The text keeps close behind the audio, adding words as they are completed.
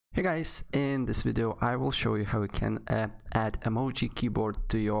Hey guys, in this video I will show you how you can add emoji keyboard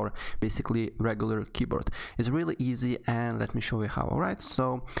to your basically regular keyboard. It's really easy and let me show you how. Alright,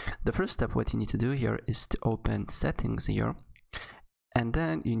 so the first step what you need to do here is to open settings here, and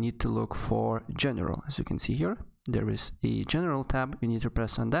then you need to look for general. As you can see here, there is a general tab. You need to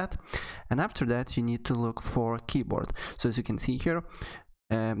press on that, and after that you need to look for keyboard. So as you can see here,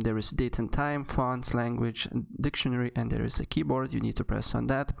 there is date and time, fonts, language, dictionary, and there is a keyboard. You need to press on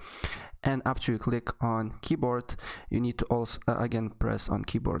that, and after you click on keyboard, you need to also again press on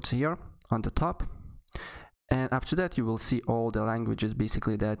keyboards here on the top, and after that you will see all the languages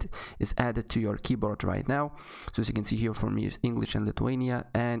basically that is added to your keyboard right now. So as you can see here, for me is English and Lithuania,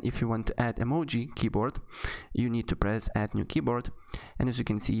 and if you want to add emoji keyboard, you need to press add new keyboard, and as you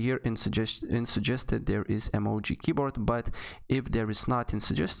can see here in suggested there is emoji keyboard, but if there is not in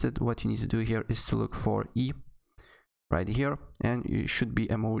suggested, what you need to do here is to look for E right here, and it should be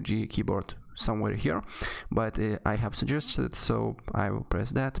emoji keyboard somewhere here, but I have suggested, so I will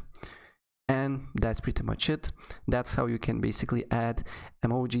press that. And that's pretty much it. That's how you can basically add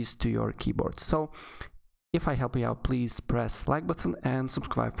emojis to your keyboard. So if I help you out, please press like button and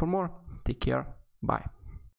subscribe for more. Take care. Bye.